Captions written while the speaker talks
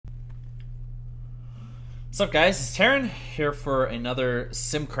What's up, guys? It's Taryn here for another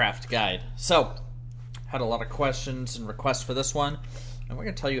Simcraft guide. So, had a lot of questions and requests for this one, and we're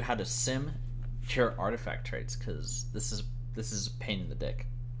going to tell you how to sim your artifact traits, because this is a pain in the dick.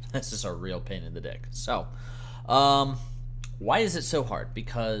 This is a real pain in the dick. So, why is it so hard?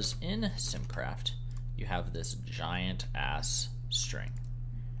 Because in Simcraft, you have this giant ass string,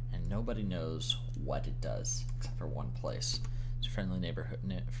 and nobody knows what it does except for one place. It's friendly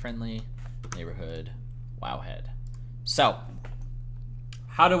neighborhood wowhead. So,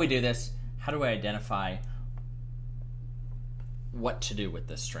 how do we do this? How do we identify what to do with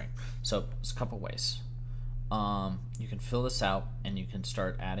this string? So, there's a couple ways. You can fill this out and you can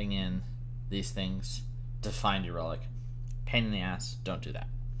start adding in these things to find your relic. Pain in the ass, don't do that.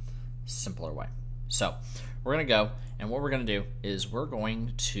 Simpler way. So, we're going to go, and what we're going to do is we're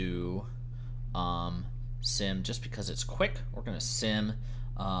going to sim, just because it's quick, we're going to sim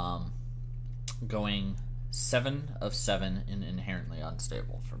going 7 of 7 in inherently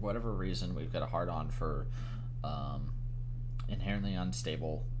unstable. For whatever reason, we've got a hard on for inherently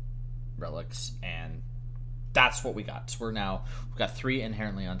unstable relics, and that's what we got. So we've got 3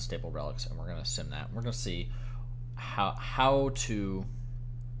 inherently unstable relics, and we're going to sim that. We're going to see how to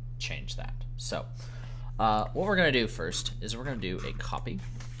change that. So what we're going to do first is we're going to do a copy.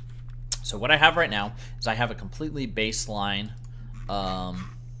 So what I have right now is I have a completely baseline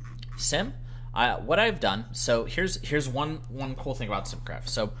sim. What I've done, so here's one cool thing about Simcraft.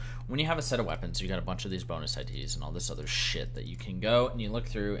 So when you have a set of weapons, you got a bunch of these bonus IDs and all this other shit that you can go and you look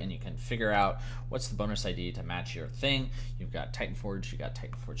through and you can figure out what's the bonus ID to match your thing. You've got Titan Forge, you got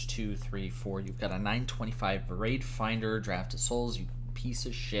Titan Forge 2, 3, 4. You've got a 925 Raid Finder, Draft of Souls. You piece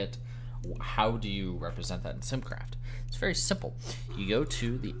of shit. How do you represent that in Simcraft? It's very simple. You go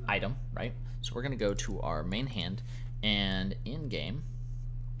to the item, right? So we're going to go to our main hand, and in game,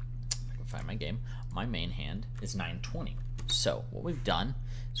 find my game, my main hand is 920. So what we've done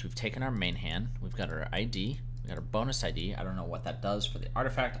is we've taken our main hand, we've got our ID, we've got our bonus ID. I don't know what that does for the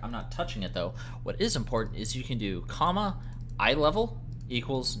artifact. I'm not touching it though. What is important is you can do comma eye level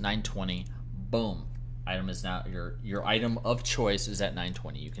equals 920. Boom. Item is now your item of choice is at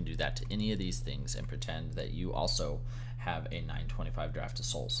 920. You can do that to any of these things and pretend that you also have a 925 Draft of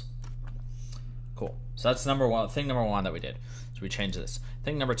Souls. Cool. So that's thing number one that we did. So we changed this.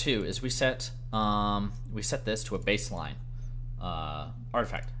 Thing number 2 is we set this to a baseline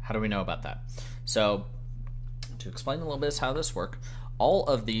artifact. How do we know about that? So to explain a little bit how this works, all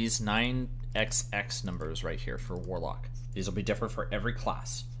of these 9XX numbers right here for Warlock, these will be different for every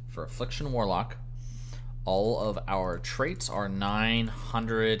class. For Affliction Warlock, all of our traits are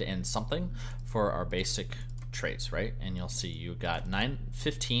 900 and something for our basic traits, right? And you'll see you got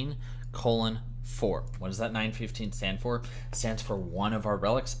 915:4. What does that 915 stand for? It stands for one of our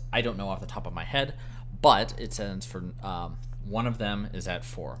relics. I don't know off the top of my head, but it stands for one of them is at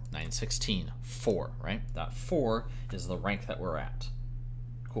 4. 916, 4, right? That 4 is the rank that we're at.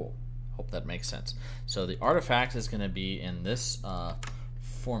 Cool. Hope that makes sense. So the artifact is going to be in this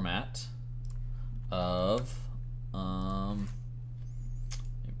format of let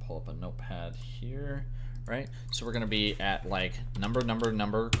me pull up a notepad here, right? So we're going to be at like number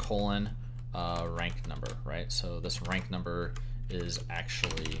colon rank number, right? So this rank number is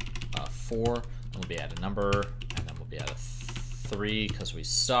actually 4, and we'll be at a number, and then we'll be at a 3 because we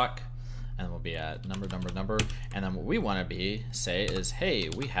suck, and then we'll be at number, and then what we want to say is, hey,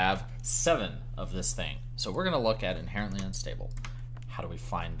 we have 7 of this thing. So we're going to look at inherently unstable. How do we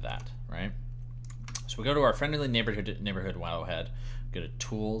find that, right? So we go to our friendly neighborhood wowhead, go to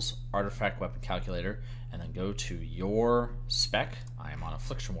Tools, Artifact Weapon Calculator, and then go to your spec. I am on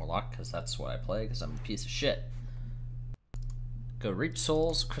Affliction Warlock because that's what I play, because I'm a piece of shit. Go Reap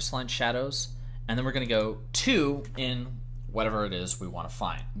Souls, Crystalline Shadows, and then we're going to go 2 in whatever it is we want to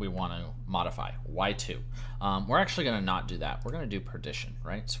find. We want to modify. Why 2? We're actually going to not do that. We're going to do Perdition,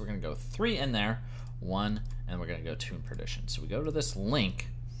 right? So we're going to go 3 in there, 1, and we're going to go 2 in Perdition. So we go to this link,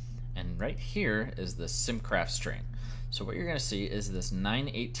 and right here is the Simcraft string. So what you're going to see is this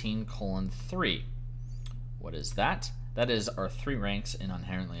 918:3. What is that? That is our 3 ranks in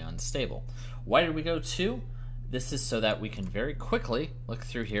inherently unstable. Why did we go 2? This is so that we can very quickly look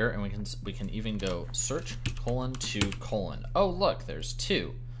through here, and we can even go search :2:. Oh, look, there's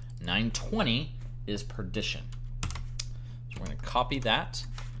 2. 920 is Perdition. So we're going to copy that,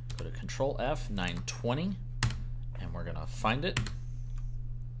 go to Control F, 920, and we're going to find it.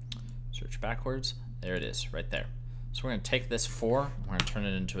 Search backwards. There it is, right there. So we're going to take this 4, and we're going to turn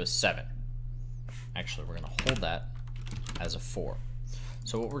it into a 7. Actually, we're going to hold that as a 4.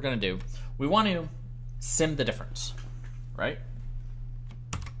 So what we're going to do, we want to sim the difference, right?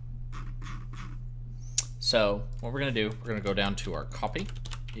 So what we're gonna do, we're gonna go down to our copy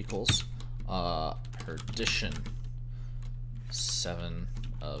equals perdition 7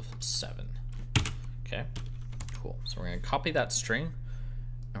 of 7. Okay, cool. So we're gonna copy that string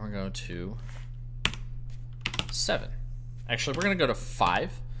and we're going to 7. Actually, we're gonna go to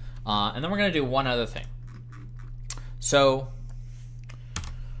 5, and then we're gonna do one other thing. So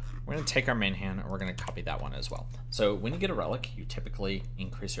we're gonna take our main hand and we're gonna copy that one as well. So when you get a relic, you typically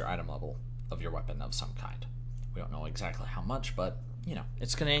increase your item level of your weapon of some kind. We don't know exactly how much, but you know,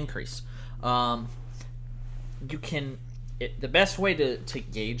 it's gonna increase. You can, the best way to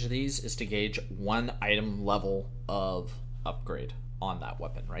gauge these is to gauge one item level of upgrade on that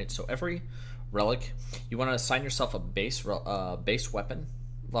weapon, right? So every relic, you want to assign yourself a base weapon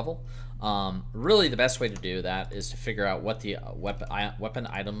level. Really, the best way to do that is to figure out what the weapon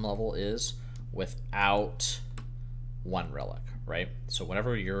item level is without one relic, right? So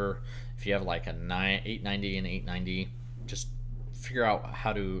whenever if you have like a 890 and 890, just figure out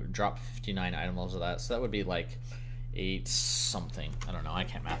how to drop 59 item levels of that. So that would be like 8 something. I don't know. I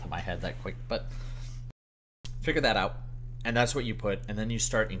can't math in my head that quick, but figure that out. And that's what you put, and then you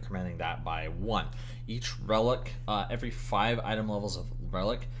start incrementing that by 1. Each relic, every 5 item levels of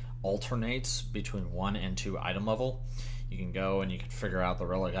relic alternates between 1 and 2 item level. You can go and you can figure out the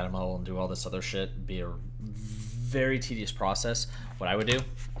relic item level and do all this other shit. It'd be a very tedious process. What I would do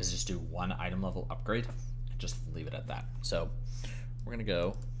is just do 1 item level upgrade and just leave it at that. So we're gonna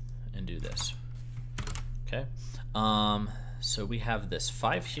go and do this. Okay, so we have this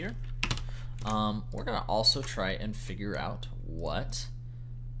 5 here. We're gonna also try and figure out what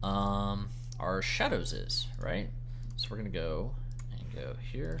our shadows is, right? So we're gonna go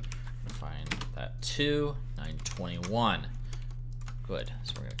here and find that 2, 921. Good.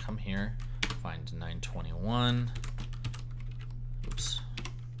 So we're gonna come here, find 921. Oops.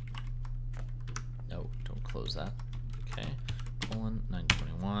 No, don't close that. Okay. Colon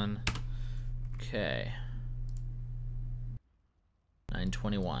 921. Okay.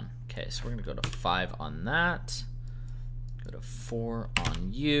 921. Okay, so we're gonna go to 5 on that. Go to 4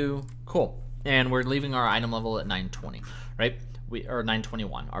 on you. Cool. And we're leaving our item level at 920, right? Or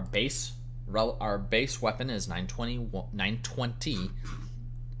 921. Our base weapon is 920,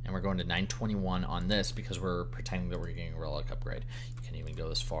 and we're going to 921 on this because we're pretending that we're getting a relic upgrade. You can even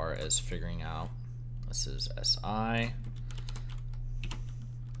go as far as figuring out. This is SI.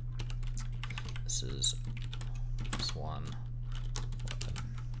 This is this one.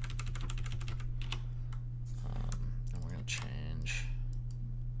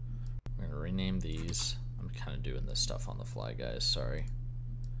 Rename these. I'm kind of doing this stuff on the fly, guys. Sorry.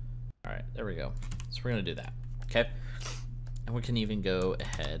 All right, there we go. So we're gonna do that. Okay, and we can even go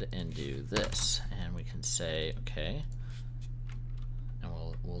ahead and do this, and we can say okay, and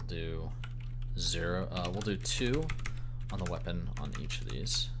we'll do 0. We'll do 2 on the weapon on each of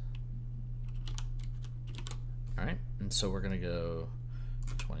these. All right, and so we're gonna go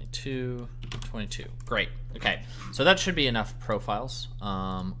 22, 22. Great. Okay, so that should be enough profiles.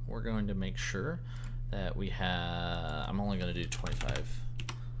 We're going to make sure that we have, I'm only going to do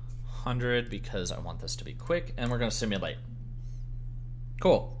 2500 because I want this to be quick, and we're going to simulate.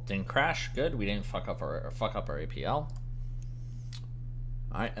 Cool. Didn't crash. Good. We didn't fuck up our APL. All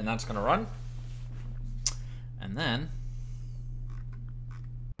right, and that's going to run. And then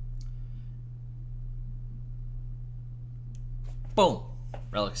boom.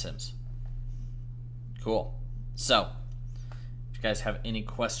 Relic Sims. Cool. So, if you guys have any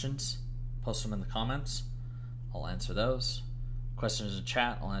questions, post them in the comments. I'll answer those. Questions in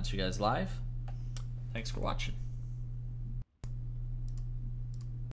chat, I'll answer you guys live. Thanks for watching.